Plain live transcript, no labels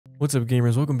What's up,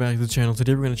 gamers? Welcome back to the channel.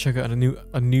 Today we're gonna check out a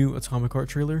new Atomic Heart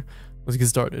trailer. Let's get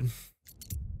started.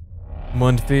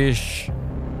 Mundfish.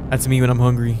 That's me when I'm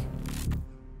hungry.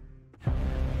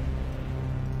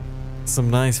 Some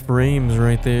nice frames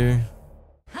right there.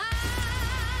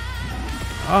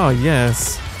 Oh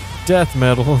yes, death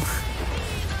metal.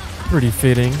 Pretty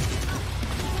fitting.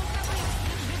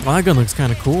 My gun looks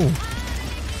kind of cool.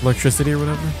 Electricity or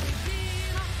whatever.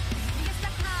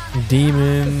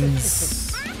 Demons.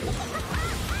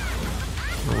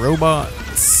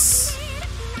 Robots.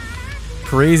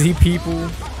 Crazy people.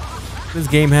 This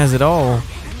game has it all.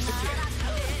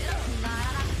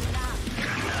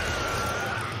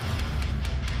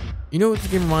 You know what this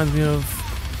game reminds me of?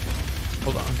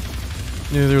 Hold on.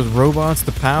 You know, there's robots,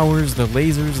 the powers, the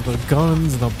lasers, the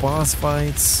guns, the boss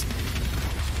fights.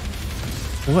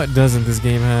 What doesn't this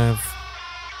game have?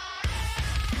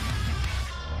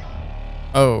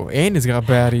 Oh, and it's got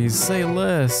baddies. Say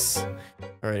less.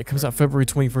 Alright, it comes out February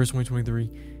 21st,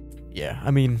 2023. Yeah, I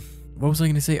mean, what was I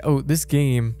going to say? Oh, this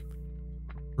game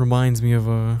reminds me of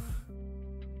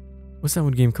what's that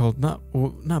one game called? Not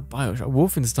BioShock.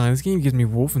 Wolfenstein. This game gives me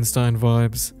Wolfenstein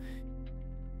vibes.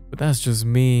 But that's just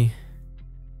me.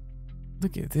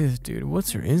 Look at this, dude.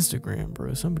 What's her Instagram,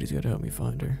 bro? Somebody's got to help me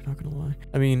find her. Not gonna lie.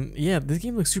 I mean, yeah, this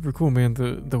game looks super cool, man.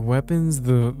 The weapons,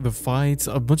 the fights,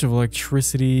 a bunch of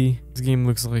electricity. This game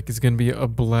looks like it's gonna be a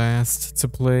blast to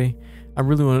play. I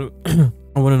really want to.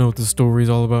 I want to know what the story is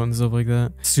all about and stuff like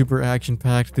that. Super action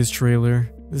packed. This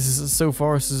trailer. This is so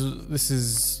far. This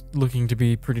is looking to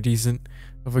be pretty decent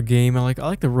of a game. I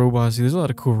like the robots. There's a lot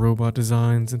of cool robot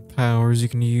designs and powers you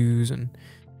can use and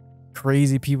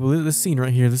crazy people. This scene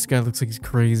right here, this guy looks like he's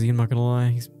crazy. I'm not gonna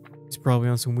lie, he's probably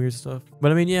on some weird stuff.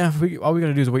 But I mean, yeah, all we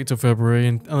gotta do is wait till February,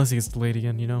 and unless it gets delayed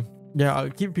again, you know. Yeah, I'll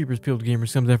keep peepers peeled,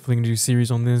 gamers. I'm definitely gonna do a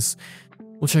series on this.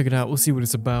 We'll check it out. We'll see what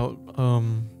it's about.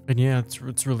 And yeah,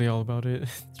 it's really all about it.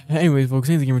 Anyways, folks,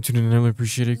 thanks again for tuning in. I really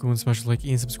appreciate it. Go and smash a like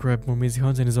and subscribe for more amazing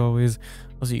content as always.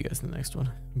 I'll see you guys in the next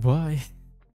one. Bye.